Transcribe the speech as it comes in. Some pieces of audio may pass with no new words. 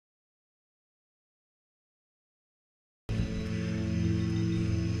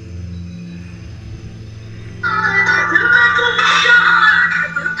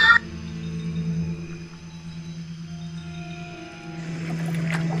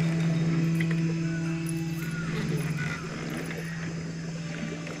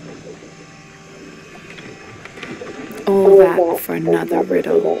All that for another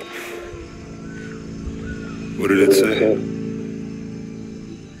riddle. What did it say?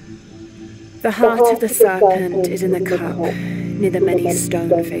 The heart of the serpent is in the cup, near the many stone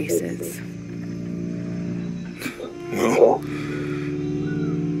faces. Well,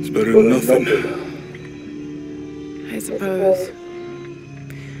 it's better than nothing. I suppose.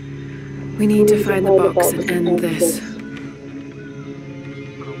 We need to find the box and end this.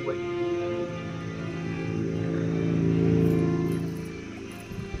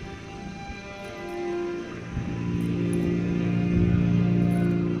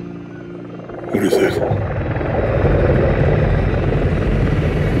 What is it?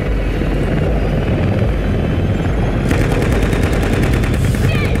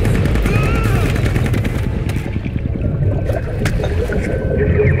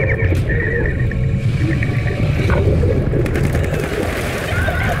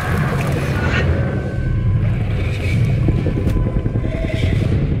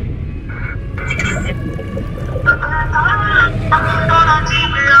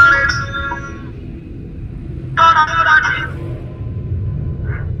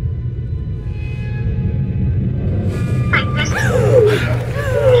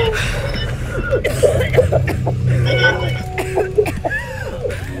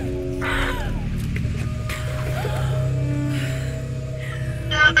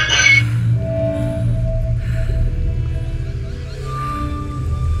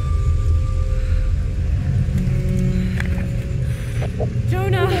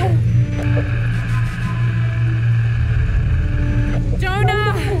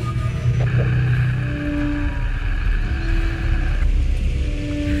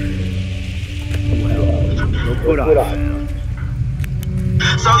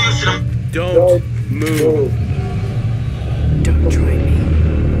 Don't move. Don't join me.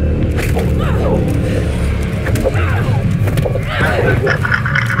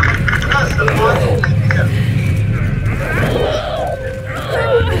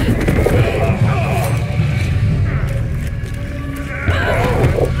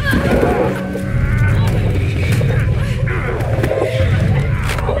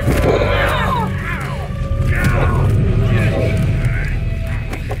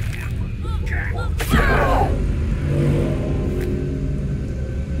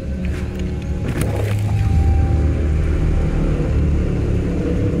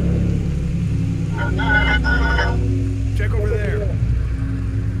 Check over there.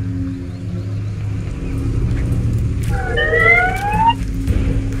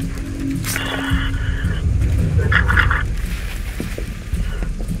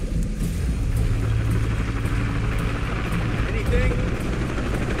 Anything?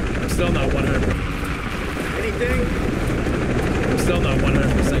 I'm still not 100. Anything? I'm still not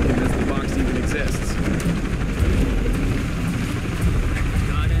 100% convinced the box even exists.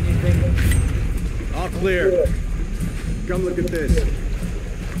 Got anything? All clear. Come look at this.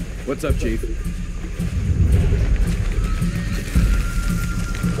 What's up, Chief?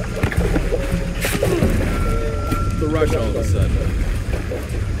 The rush all of a sudden.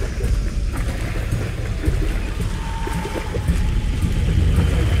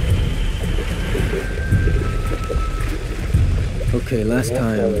 Okay, last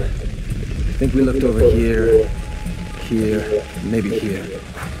time, I think we looked over here, here, maybe here.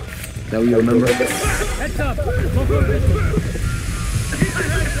 That what you remember? Heads up! Don't go this way!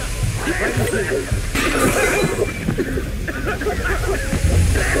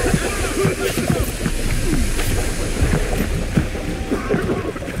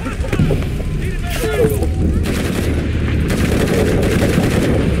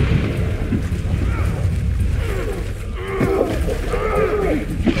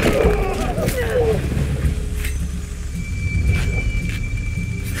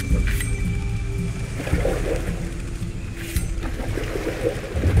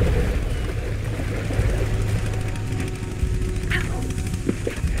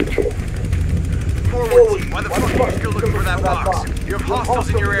 Why the fuck are you still looking for that box? You have hostiles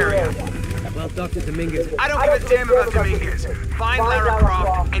in your area. Well, Dr. Dominguez... I don't give a damn about Dominguez. Find Lara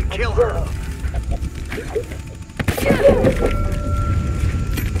Croft and kill her.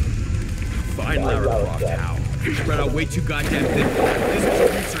 Find Lara Croft how? You spread out way too goddamn thin. This is a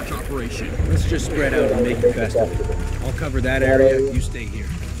research operation. Let's just spread out and make the best of it. I'll cover that area, you stay here.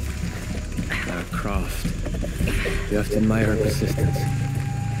 Lara Croft. You have to admire her persistence.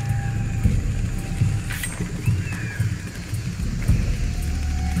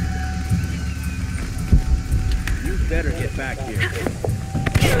 Better get back here.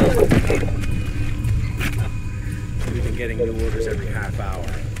 We've been getting new orders every half hour.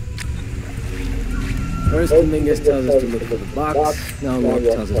 First, Dominguez tells us to look for the box. Now Rourke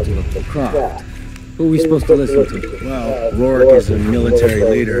tells us to look for Croft. Who are we supposed to listen to? Well, Rourke is a military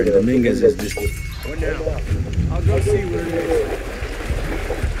leader, and Dominguez is just... What now? I'll go see where it is.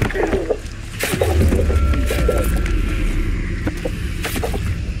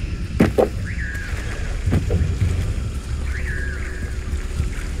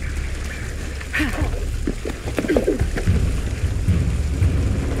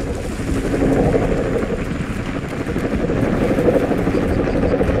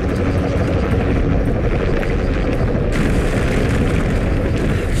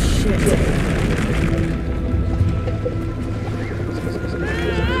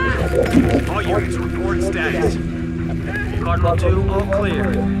 All units report status. Cardinal 2, all clear.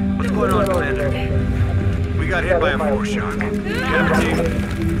 What's going on, Commander? We got hit by a foreshock. Captain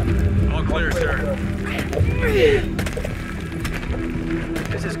team. All clear, sir.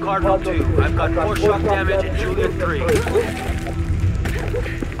 This is Cardinal 2. I've got foreshock damage in Juliet 3.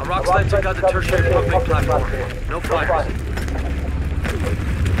 A rock slide took out the tertiary pumping platform. No fires.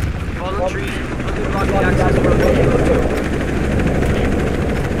 Fallen trees, completely block the access from Kilo 2.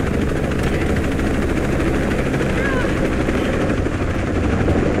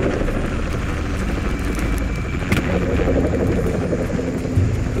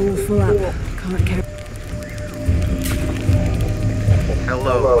 All full up. Can't carry.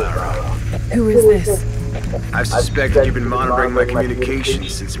 Hello, Lara. Who is this? I've suspected you've been monitoring my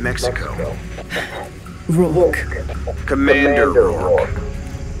communications since Mexico. Rourke. Commander Rourke.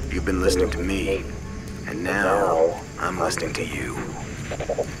 You've been listening to me, and now I'm listening to you.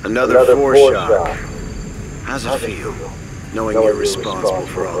 Another foreshock. How's it feel, knowing you're responsible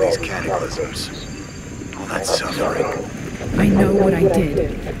for all these cataclysms? All that suffering. I know what I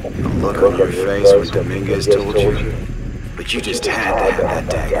did. The look on your face when Dominguez told you. But you just had to have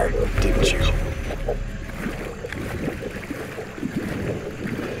that dagger, didn't you?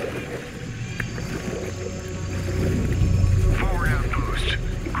 Forward outpost.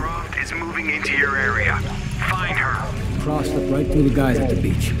 Croft is moving into your area. Find her. Cross slipped right through the guys at the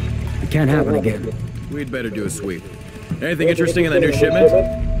beach. It can't happen again. We'd better do a sweep. Anything interesting in that new shipment?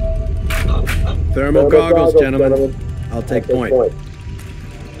 Thermal goggles, gentlemen. I'll take point.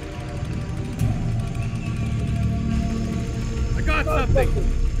 I got something!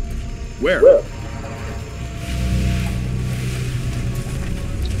 Where?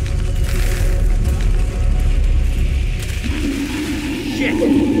 Shit!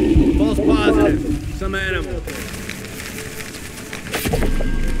 False positive. Some animal.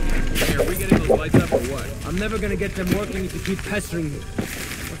 Hey, are we getting those lights up or what? I'm never gonna get them working if you keep pestering me.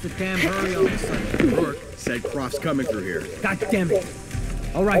 What's the damn hurry on this side? Rourke said Croft's coming through here. God damn it.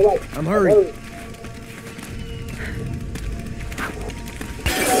 All right, I'm hurrying.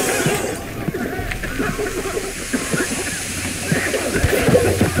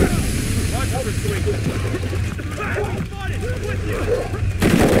 Watch for swing.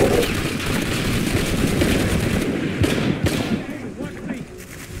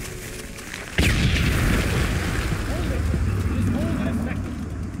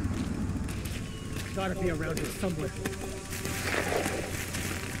 Gotta be around here somewhere.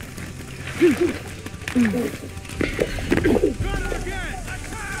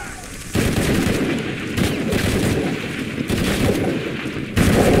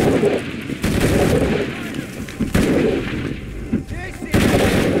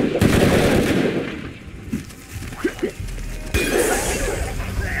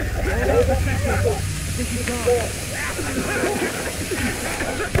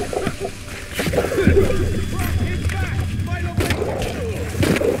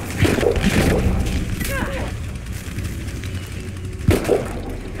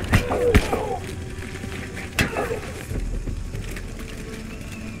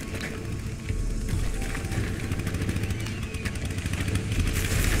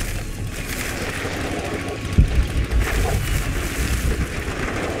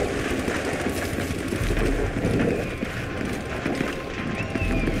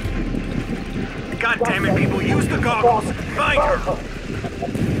 God damn it, people, use the goggles! Find her!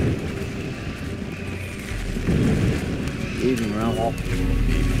 Evening, Ralph.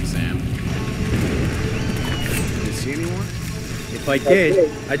 Evening, Sam. Did you see anyone? If I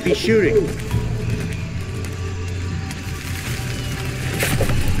did, I'd be shooting.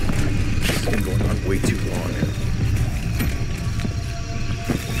 This has been going on way too long.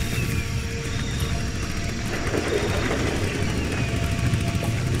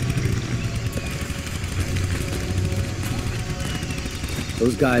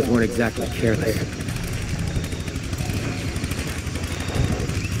 Those guys weren't exactly careless.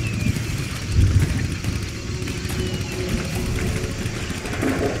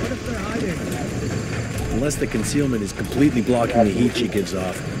 Unless the concealment is completely blocking the heat she gives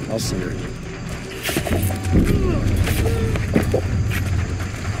off, I'll see her.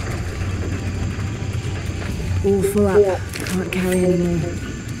 All full up. Can't carry anymore.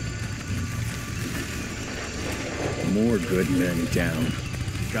 More good men down.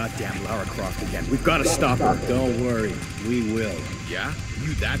 Goddamn Lara Croft again. We've got to stop her. Don't worry. We will. Yeah?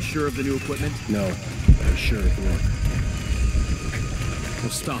 You that sure of the new equipment? No, but I'm sure it will. We'll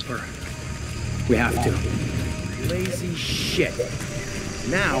stop her. We have to. Lazy shit.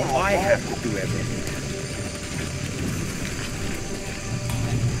 Now I have to do everything.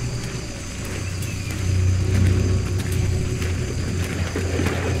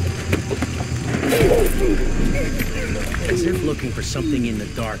 As if looking for something in the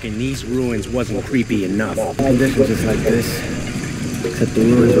dark in these ruins wasn't creepy enough. Conditions just like this. Except the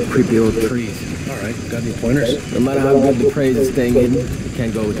ruins were creepy old trees. Alright, got any pointers? No matter how good the praise is staying hidden, you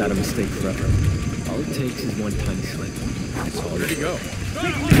can't go without a mistake forever. All it takes is one tiny slip. That's all. Where'd he go?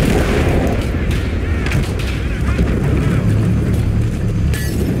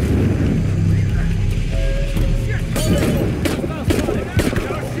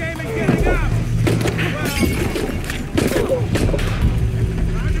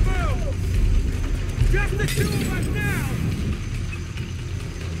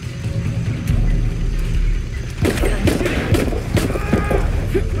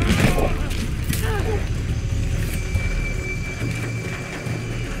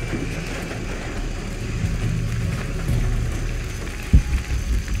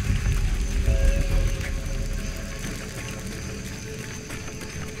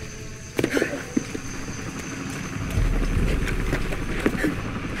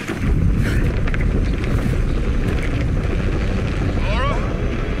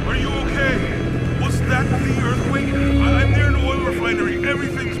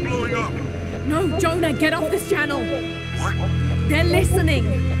 Get off this channel! What? They're listening!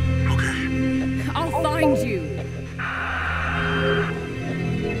 Okay. I'll find you!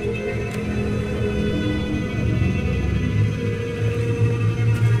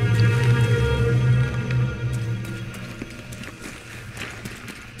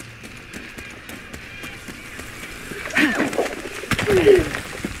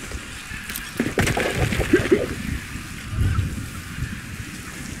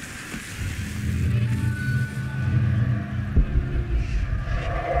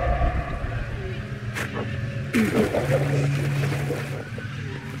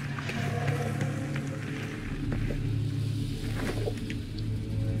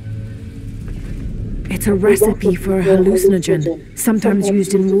 It's a recipe for a hallucinogen, sometimes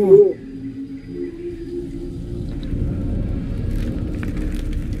used in war.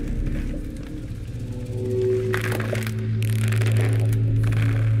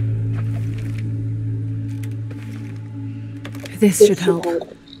 This should help.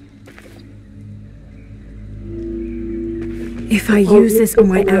 If I use this on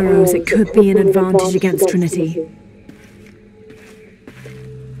my arrows, it could be an advantage against Trinity.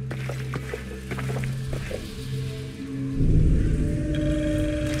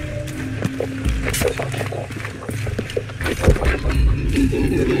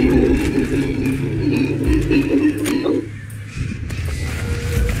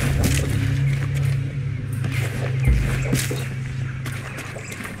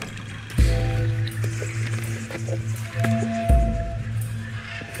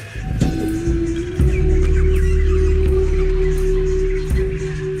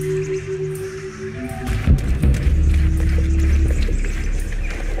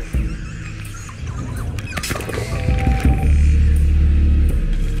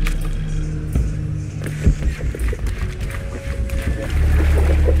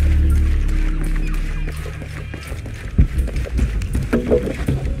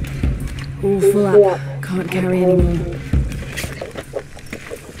 All full up. Can't carry anymore.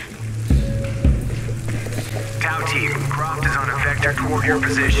 Tau team, Croft is on a vector toward your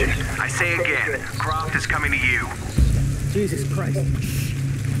position. I say again, Croft is coming to you. Jesus Christ.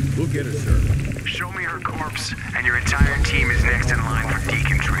 We'll get her, sir. Show me her corpse, and your entire team is next in line for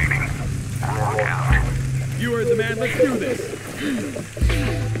deacon training. Rourke out. You heard the man. Let's do this.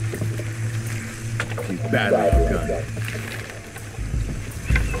 He's badly begun.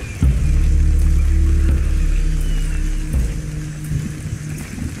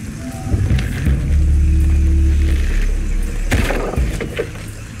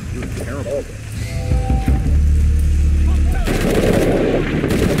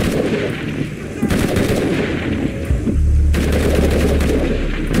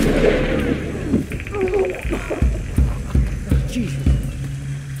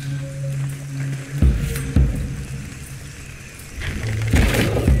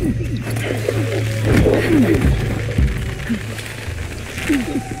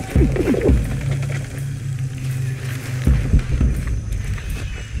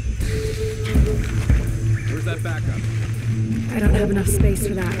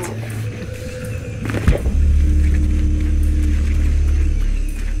 that.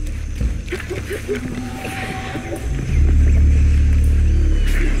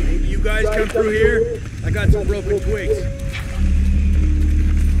 Maybe you guys come through here? I got some broken twigs.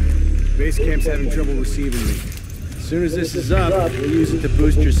 Base camp's having trouble receiving me. As soon as this is up, we'll use it to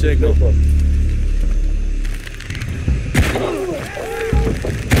boost your signal.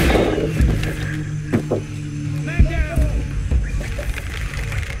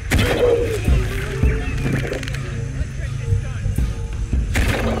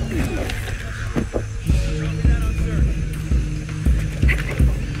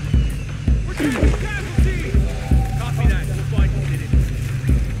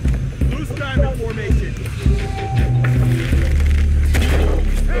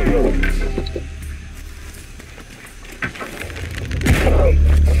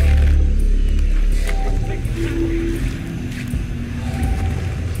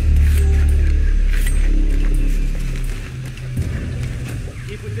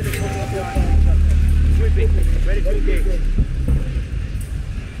 Ready to engage.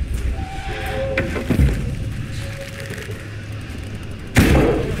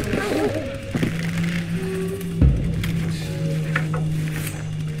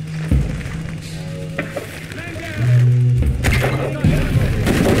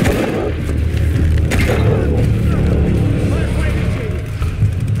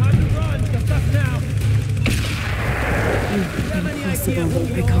 Impossible.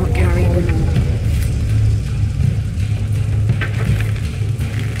 I can't carry them.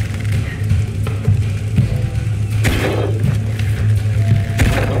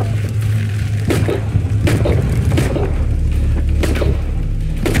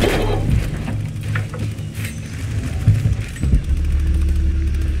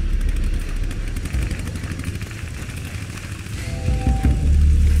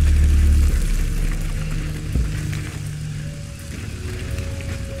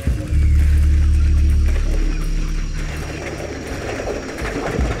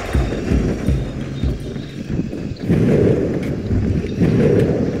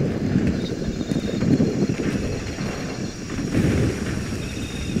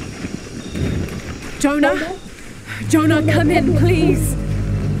 Jonah? Jonah, come in, please.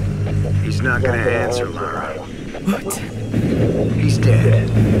 He's not gonna answer, Lara. What? He's dead.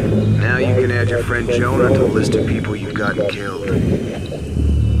 Now you can add your friend Jonah to the list of people you've gotten killed.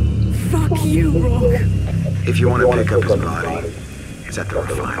 Fuck you, Rourke. If you want to pick up his body, it's at the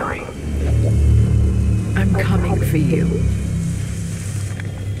refinery. I'm coming for you.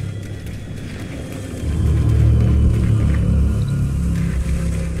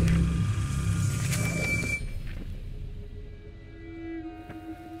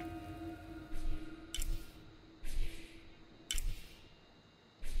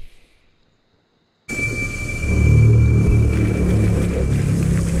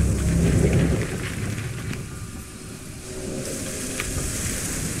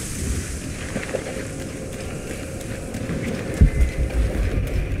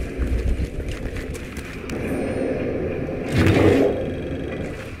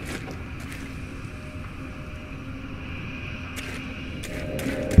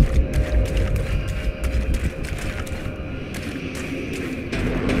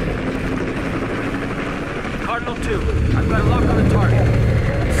 Cardinal 2, I've got a lock on the target.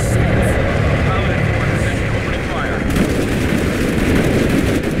 Pilot at 4, position, opening fire.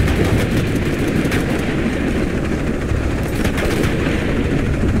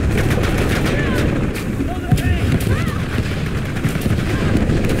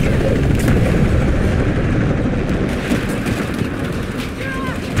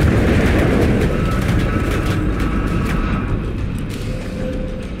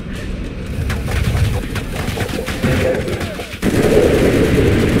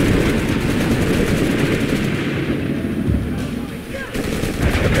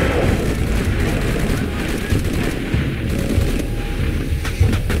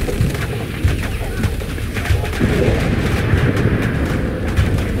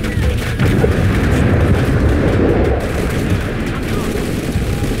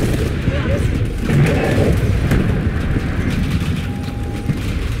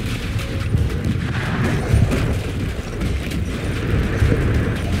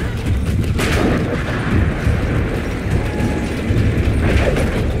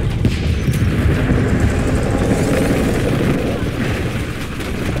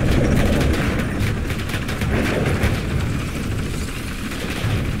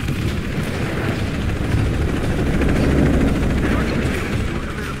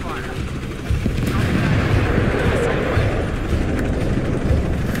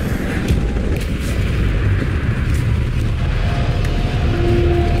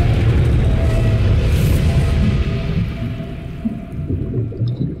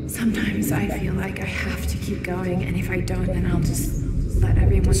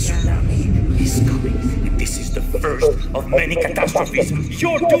 tsunami is coming, and this is the first of many catastrophes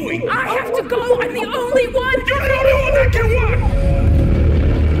you're doing! I have to go! I'm the only one! You're the only one that can work!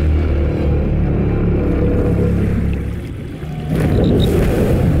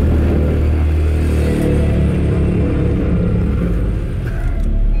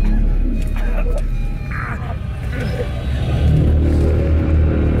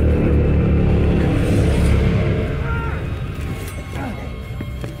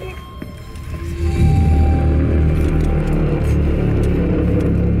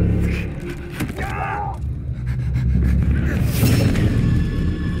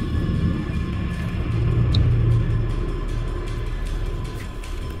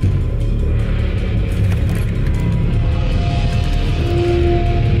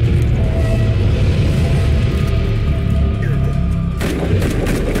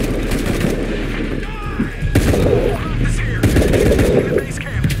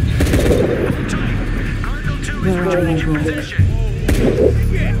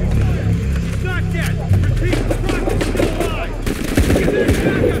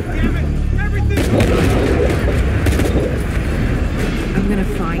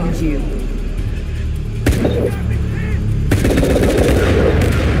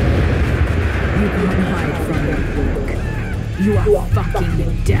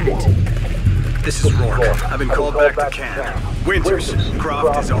 This is Rourke. I've been called back to camp. Winters,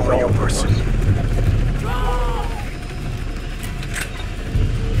 Croft is all yours.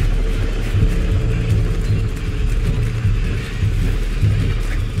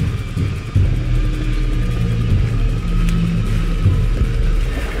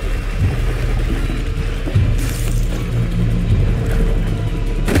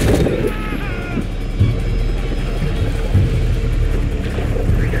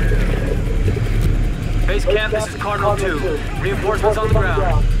 Base camp, this is Cardinal 2. Reinforcements on the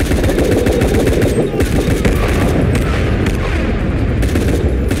ground.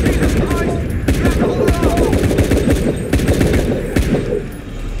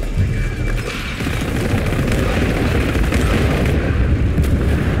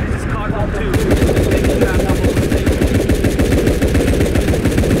 This is Cardinal 2. Taking traffic over the station.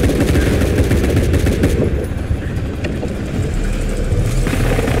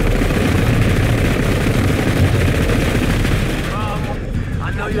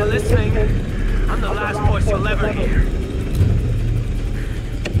 You're listening. I'm the last voice you'll ever hear.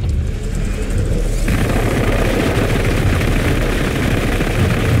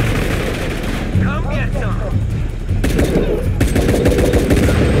 Come get some.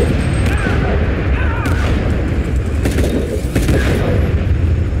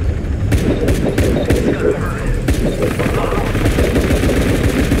 It's gonna hurt.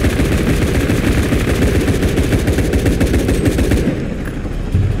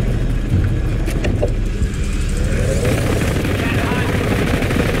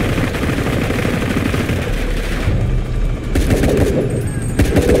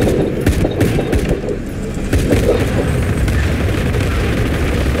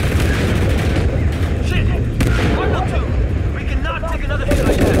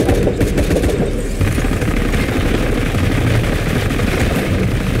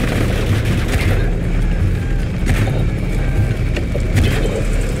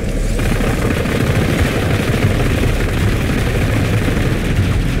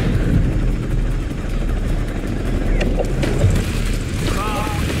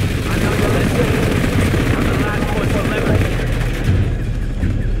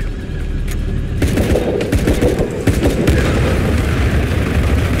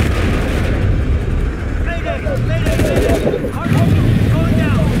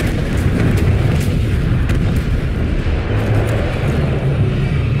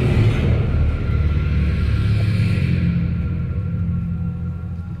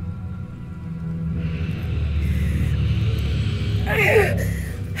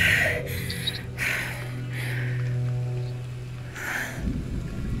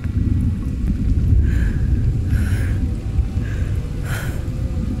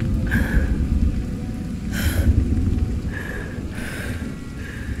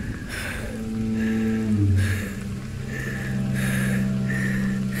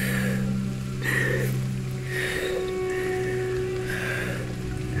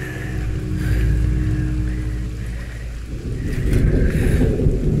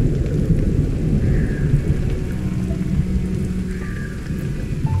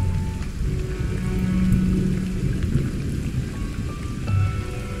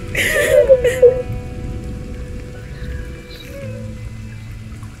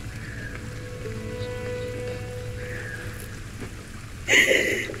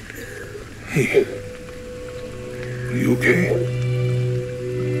 Hey. Are you okay?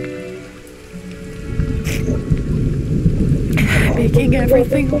 Making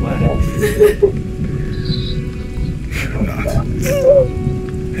everything worse. You're not.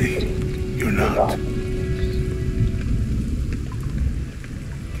 Hey, you're not.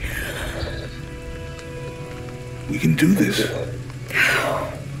 We can do this.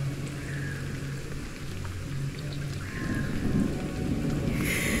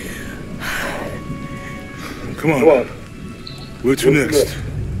 Come on. Where to next?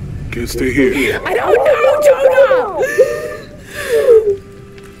 Can't stay here. I don't know, Jonah!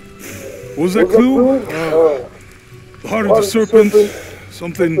 What was that clue? The heart of the serpent.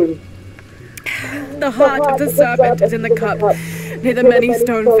 Something. The heart of the serpent is in the cup, near the many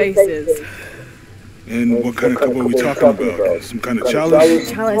stone faces. And what kind of cup are we talking about? Some kind of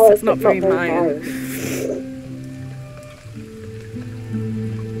chalice? Chalice, that's not very mine.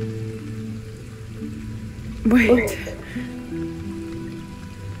 Wait.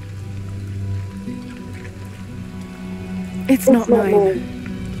 It's not mine.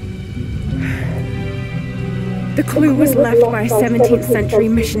 The clue was left by a 17th century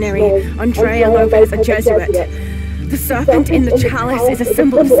missionary, Andrea Lopez, a Jesuit. The serpent in the chalice is a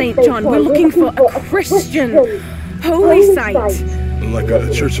symbol of St. John. We're looking for a Christian holy site. Like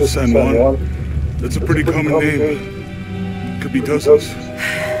a Church of San Juan? That's a pretty common name. Could be dozens.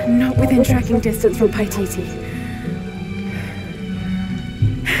 Not within tracking distance from Paititi.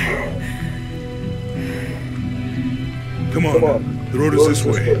 Come on, the road is this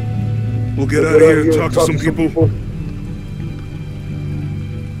way. We'll get out of here and talk to some people.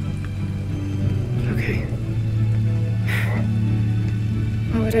 Okay.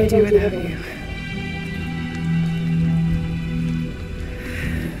 What would I do without you?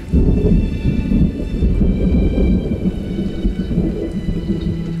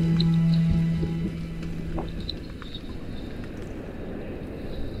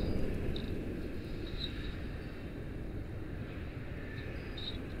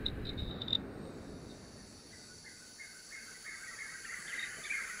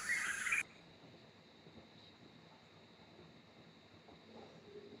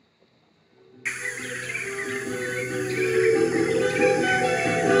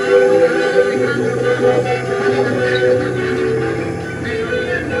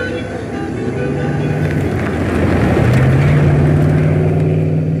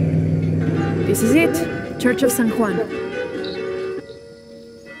 This is it, Church of San Juan.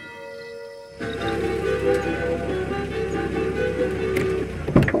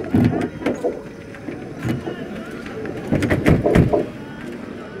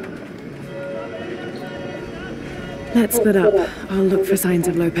 Let's split up. I'll look for signs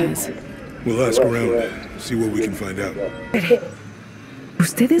of Lopez. We'll ask around, see what we can find out.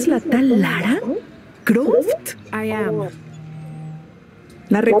 ¿Usted es la tal Lara Croft? I am.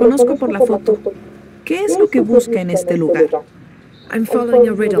 La reconozco por la foto. ¿Qué es lo que busca en este lugar? I'm following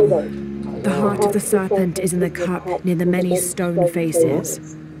a riddle. The heart of the serpent is in the cup near the many stone faces.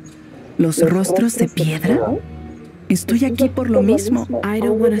 ¿Los rostros de piedra? Estoy aquí por lo mismo. I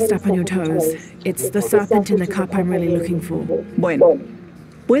don't want to step on your toes. It's the serpent in the cup I'm really looking for. Bueno,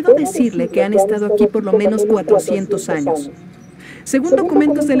 puedo decirle que han estado aquí por lo menos 400 años. Según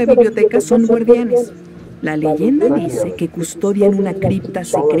documentos de la biblioteca, son guardianes. La leyenda dice que custodian una cripta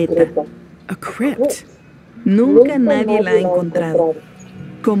secreta. A crypt? Nunca nadie la ha encontrado.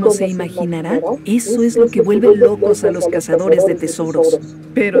 Como se imaginará, eso es lo que vuelve locos a los cazadores de tesoros.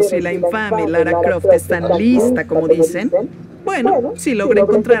 Pero si la infame Lara Croft es tan lista como dicen, bueno, si logra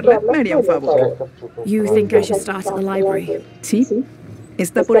encontrarla, me haría un favor. You think I should start at the library? Sí,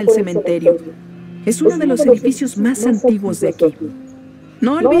 está por el cementerio. Es uno de los edificios más antiguos de aquí.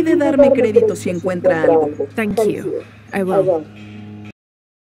 No olvide darme crédito si encuentra algo. Thank you. I will.